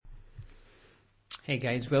Hey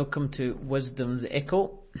guys, welcome to Wisdom's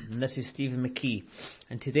Echo. This is Stephen McKee,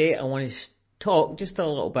 and today I want to talk just a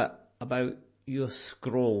little bit about your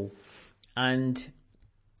scroll and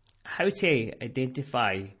how to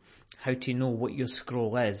identify, how to know what your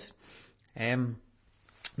scroll is. The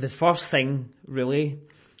first thing really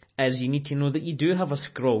is you need to know that you do have a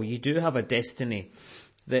scroll, you do have a destiny,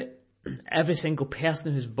 that every single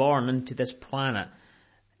person who's born into this planet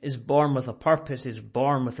is born with a purpose, is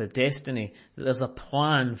born with a destiny, that there's a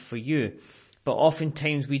plan for you. But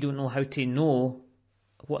oftentimes we don't know how to know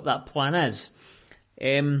what that plan is.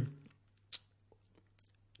 2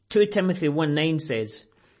 Timothy 1:9 says,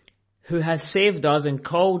 who has saved us and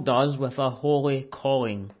called us with a holy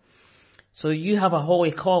calling. So you have a holy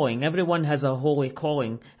calling. Everyone has a holy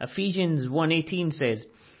calling. Ephesians 1:18 says,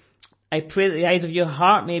 I pray that the eyes of your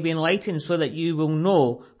heart may be enlightened so that you will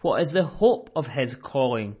know what is the hope of his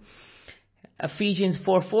calling. Ephesians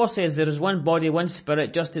 4:4 says there is one body, one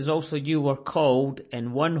spirit, just as also you were called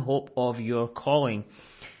in one hope of your calling.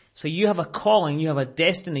 So you have a calling, you have a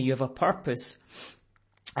destiny, you have a purpose.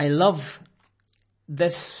 I love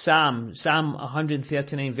this Psalm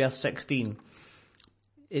 139 verse 16.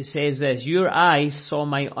 It says this, your eyes saw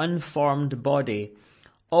my unformed body.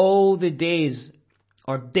 All the days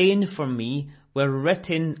ordained for me were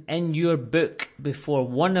written in your book before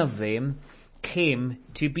one of them came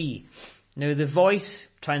to be. Now the Voice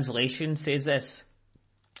translation says this,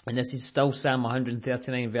 and this is still Psalm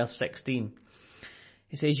 139 verse 16.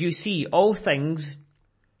 It says, you see all things,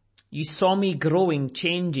 you saw me growing,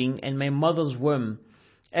 changing in my mother's womb.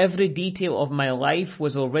 Every detail of my life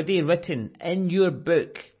was already written in your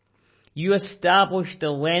book. You established the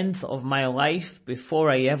length of my life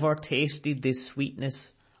before I ever tasted the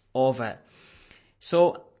sweetness of it.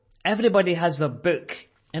 So everybody has a book,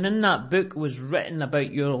 and in that book was written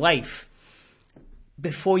about your life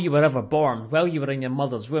before you were ever born, while you were in your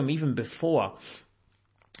mother's womb, even before.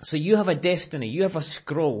 So you have a destiny, you have a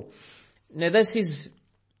scroll. Now this is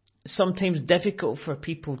sometimes difficult for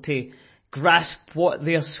people to grasp what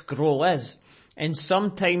their scroll is, and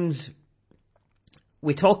sometimes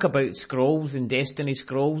we talk about scrolls and destiny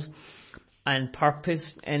scrolls and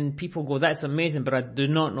purpose, and people go, that's amazing, but I do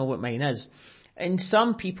not know what mine is. And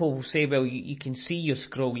some people will say, well, you can see your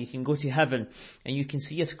scroll, you can go to heaven and you can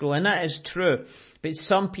see your scroll, and that is true. But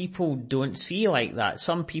some people don't see like that.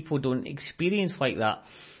 Some people don't experience like that.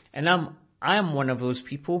 And I am one of those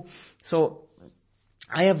people. So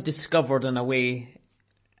I have discovered in a way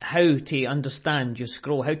how to understand your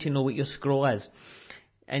scroll, how to know what your scroll is.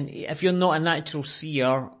 And if you're not a natural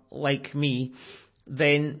seer like me,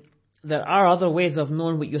 then there are other ways of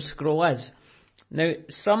knowing what your scroll is. Now,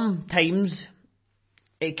 sometimes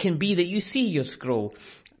it can be that you see your scroll.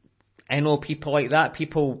 I know people like that,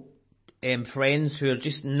 people, friends who are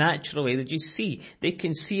just naturally, they just see. They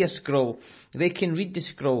can see a scroll. They can read the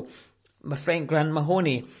scroll. My friend Grant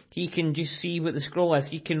Mahoney, he can just see what the scroll is.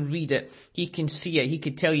 He can read it. He can see it. He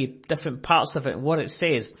could tell you different parts of it and what it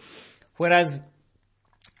says. Whereas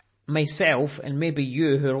myself, and maybe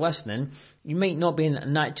you who are listening, you might not be a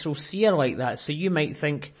natural seer like that. So you might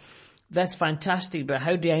think, that's fantastic, but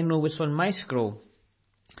how do I know what's on my scroll?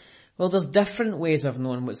 Well, there's different ways of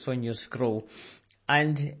knowing what's on your scroll.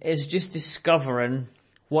 And it's just discovering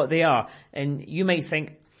what they are. And you might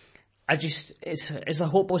think, it's a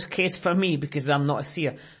hopeless case for me because I'm not a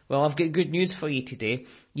seer. Well, I've got good news for you today.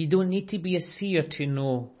 You don't need to be a seer to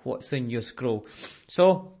know what's in your scroll.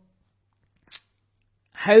 So,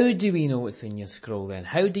 how do we know what's in your scroll then?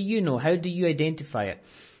 How do you know? How do you identify it?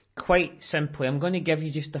 Quite simply, I'm going to give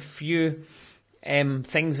you just a few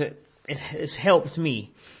things that has helped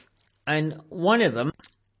me. And one of them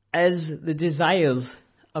is the desires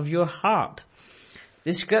of your heart.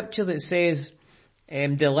 The scripture that says,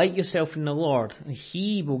 delight yourself in the Lord, and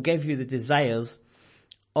he will give you the desires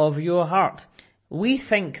of your heart. We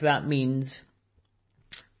think that means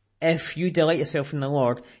if you delight yourself in the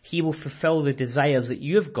Lord, he will fulfill the desires that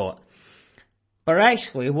you've got. But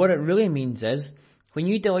actually, what it really means is, when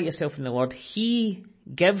you delight yourself in the Lord, he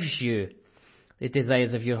gives you the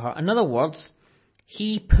desires of your heart. In other words,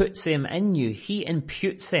 he puts them in you. He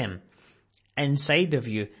imputes them inside of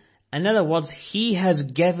you. In other words, he has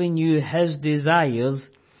given you his desires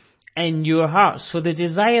in your heart. So the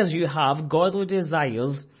desires you have, godly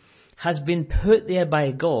desires, has been put there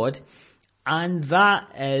by God, and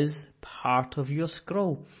that is part of your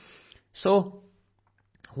scroll. So,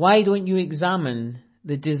 why don't you examine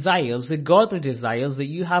the desires, the godly desires that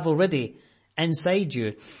you have already inside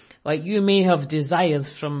you? Like you may have desires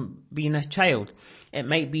from being a child. It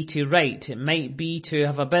might be to write. It might be to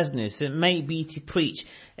have a business. It might be to preach.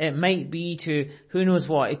 It might be to who knows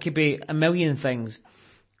what. It could be a million things.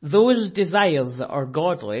 Those desires that are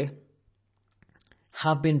godly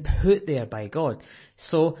have been put there by God.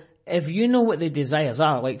 So if you know what the desires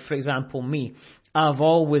are, like for example me, I've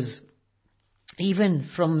always, even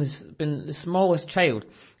from been the smallest child,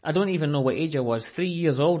 I don't even know what age I was, 3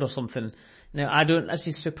 years old or something. Now this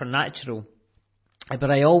is supernatural.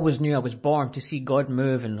 But I always knew I was born to see God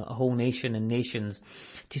move in a whole nation and nations,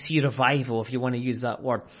 to see revival, if you want to use that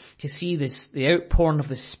word, to see the outpouring of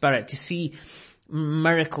the Spirit, to see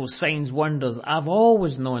miracles, signs, wonders. I've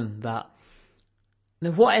always known that.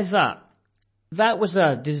 Now what is that? That was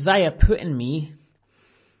a desire put in me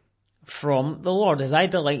from the Lord. As I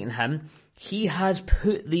delight in Him, He has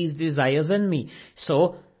put these desires in me.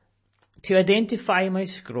 So, to identify my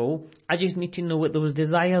scroll, I just need to know what those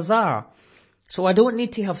desires are. So I don't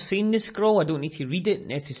need to have seen the scroll, I don't need to read it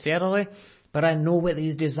necessarily, but I know what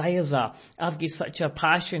these desires are. I've got such a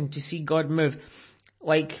passion to see God move.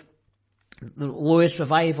 Like the Lois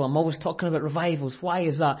revival, I'm always talking about revivals. Why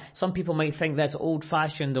is that? Some people might think that's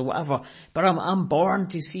old-fashioned or whatever, but I'm born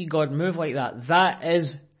to see God move like that. That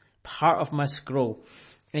is part of my scroll.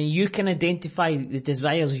 And you can identify the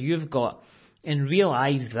desires you've got and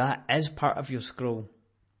realize that is part of your scroll.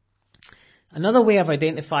 Another way of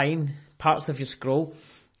identifying parts of your scroll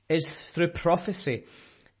is through prophecy.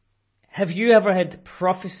 Have you ever had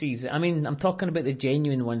prophecies? I mean, I'm talking about the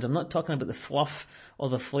genuine ones. I'm not talking about the fluff or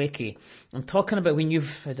the flaky. I'm talking about when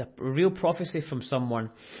you've had a real prophecy from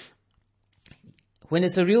someone. When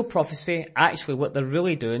it's a real prophecy, actually what they're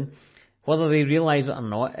really doing, whether they realize it or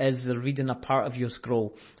not, is they're reading a part of your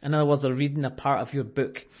scroll. In other words, they're reading a part of your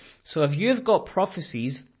book. So if you've got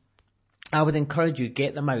prophecies, I would encourage you,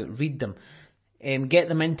 get them out, read them. Get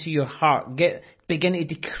them into your heart. Begin to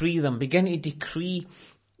decree them. Begin to decree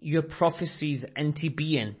your prophecies into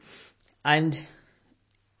being. And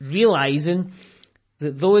realizing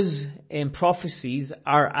that those prophecies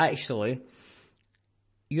are actually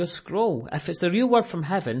your scroll. If it's a real word from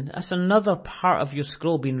heaven, that's another part of your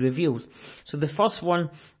scroll being revealed. So the first one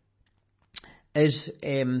is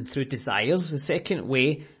through desires. The second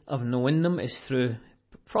way of knowing them is through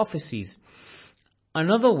prophecies.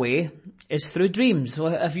 Another way is through dreams. So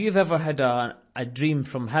if you've ever had a dream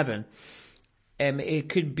from heaven, it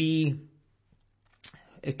could be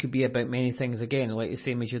about many things again, like the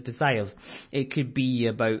same as your desires. It could be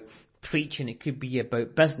about preaching. It could be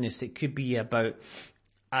about business. It could be about,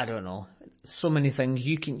 I don't know, so many things.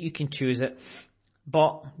 You can choose it.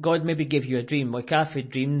 But God maybe give you a dream. Like I've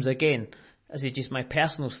had dreams again. This is just my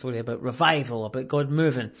personal story about revival, about God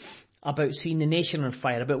moving, about seeing the nation on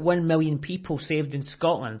fire, about 1 million people saved in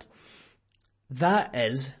Scotland. That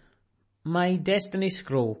is my destiny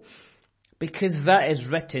scroll, because that is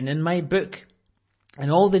written in my book.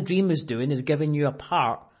 And all the dream is doing is giving you a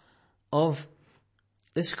part of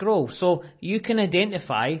the scroll. So you can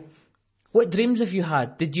identify, what dreams have you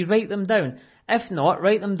had? Did you write them down? If not,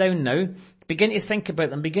 write them down now. Begin to think about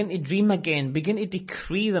them. Begin to dream again. Begin to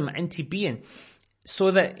decree them into being.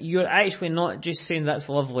 So that you're actually not just saying that's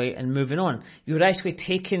lovely and moving on. You're actually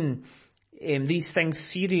taking these things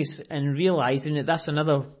serious and realizing that that's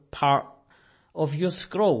another part of your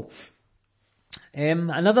scroll.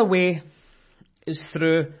 Another way is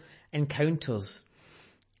through encounters.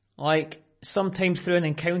 Like sometimes through an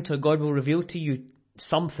encounter, God will reveal to you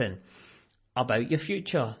something about your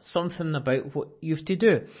future, something about what you have to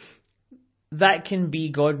do. That can be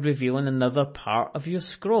God revealing another part of your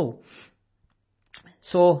scroll.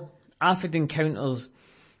 So I've had encounters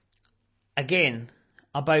again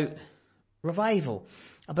about revival,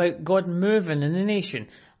 about God moving in the nation,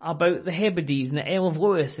 about the Hebrides and the Isle of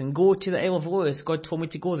Lewis, and go to the Isle of Lewis. God told me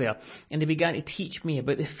to go there, and they began to teach me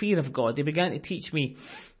about the fear of God. They began to teach me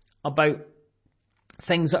about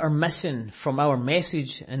things that are missing from our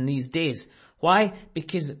message in these days. Why?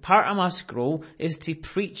 Because part of my scroll is to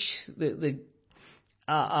preach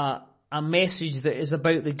a message that is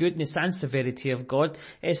about the goodness and severity of God.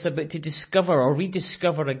 It's about to discover or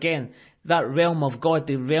rediscover again that realm of God,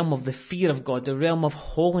 the realm of the fear of God, the realm of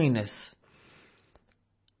holiness.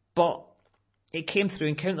 But it came through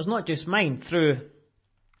encounters, not just mine, through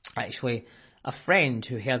actually a friend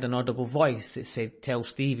who heard an audible voice that said, tell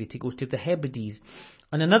Stevie to go to the Hebrides.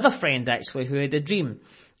 And another friend actually who had a dream.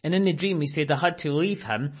 And in the dream he said I had to leave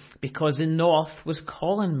him because the north was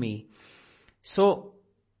calling me. So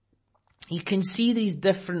you can see these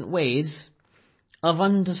different ways of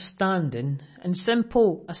understanding and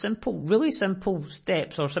really simple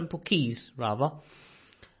steps, or simple keys rather,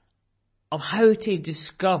 of how to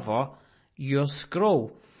discover your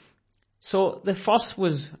scroll. So the first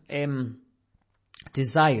was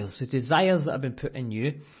desires, the desires that have been put in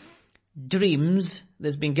you, dreams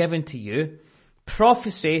that's been given to you,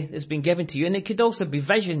 prophecy that's been given to you, and it could also be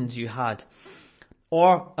visions you had,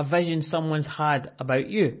 or a vision someone's had about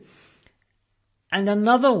you. And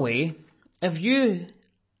another way, I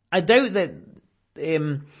doubt that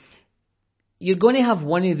you're going to have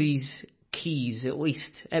one of these keys at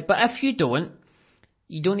least, but if you don't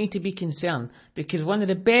need to be concerned, because one of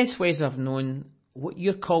the best ways of knowing what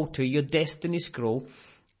you're called to, your destiny scroll,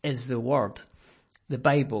 is the Word, the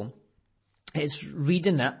Bible. It's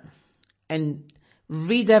reading it, and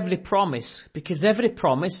read every promise, because every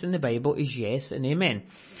promise in the Bible is yes and amen.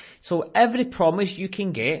 So every promise you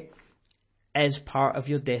can get is part of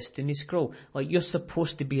your destiny scroll. Like, you're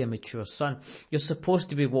supposed to be a mature son. You're supposed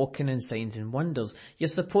to be walking in signs and wonders. You're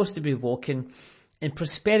supposed to be walking in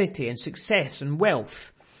prosperity and success and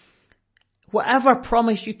wealth. Whatever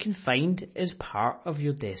promise you can find is part of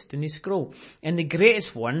your destiny scroll. And the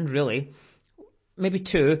greatest one, really, maybe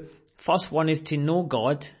two. First one is to know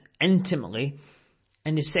God intimately,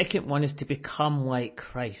 and the second one is to become like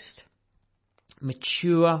Christ.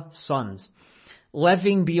 Mature sons.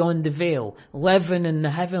 Living beyond the veil, living in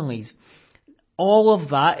the heavenlies. All of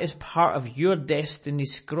that is part of your destiny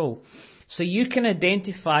scroll. So you can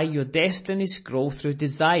identify your destiny scroll through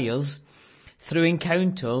desires, through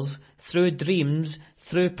encounters, through dreams,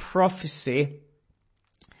 through prophecy,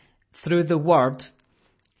 through the Word,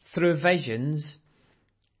 through visions,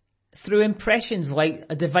 through impressions like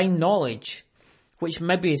a divine knowledge, which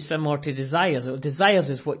maybe is similar to desires. Desires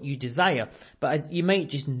is what you desire, but you might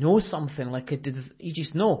just know something, you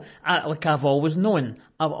just know, like I've always known.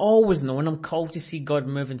 I'm called to see God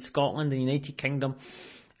move in Scotland, the United Kingdom,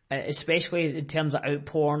 especially in terms of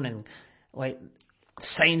outpouring and like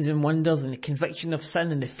signs and wonders and the conviction of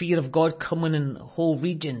sin and the fear of God coming in whole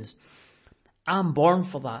regions. I'm born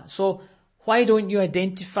for that. So why don't you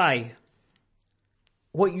identify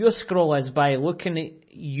what your scroll is by looking at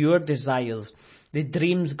your desires, the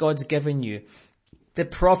dreams God's given you, the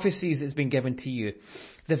prophecies that's been given to you,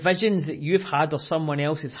 the visions that you've had or someone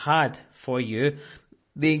else has had for you,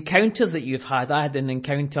 the encounters that you've had. I had an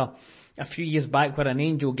encounter a few years back where an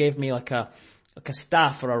angel gave me like a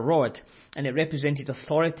staff or a rod, and it represented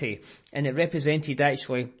authority, and it represented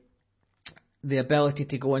actually the ability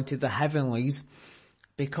to go into the heavenlies,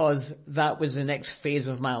 because that was the next phase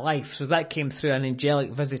of my life. So that came through an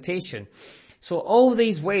angelic visitation. So all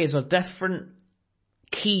these ways are different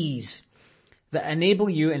keys that enable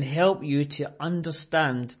you and help you to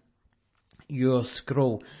understand your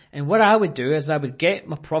scroll. And what I would do is I would get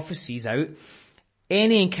my prophecies out.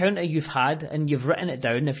 Any encounter you've had and you've written it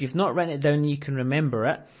down, if you've not written it down and you can remember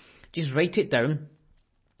it, just write it down,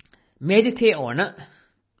 meditate on it,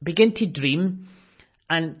 begin to dream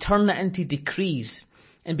and turn it into decrees,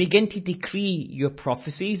 and begin to decree your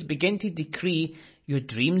prophecies, begin to decree your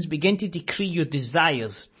dreams, begin to decree your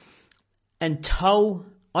desires until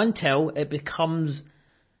it becomes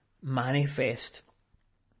manifest.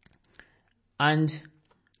 And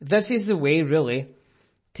this is the way, really,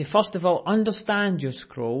 to first of all understand your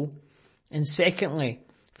scroll, and secondly,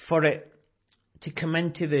 for it to come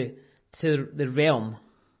into the realm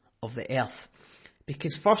of the earth.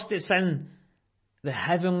 Because first it's in the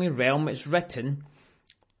heavenly realm, it's written,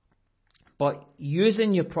 but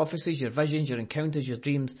using your prophecies, your visions, your encounters, your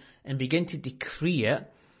dreams, and begin to decree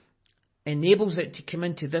it, enables it to come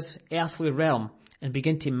into this earthly realm and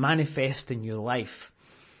begin to manifest in your life.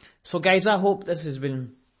 So guys, I hope this has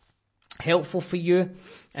been helpful for you,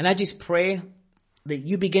 and I just pray that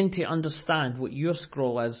you begin to understand what your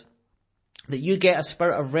scroll is, that you get a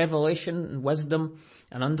spirit of revelation and wisdom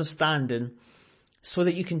and understanding, so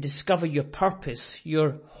that you can discover your purpose,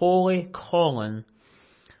 your holy calling,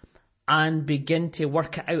 and begin to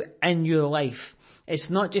work it out in your life. It's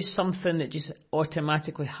not just something that just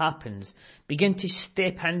automatically happens. Begin to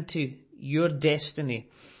step into your destiny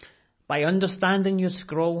by understanding your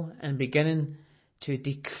scroll and beginning to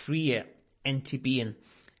decree it into being.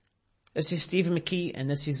 This is Stephen McKee, and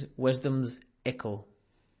this is Wisdom's Echo.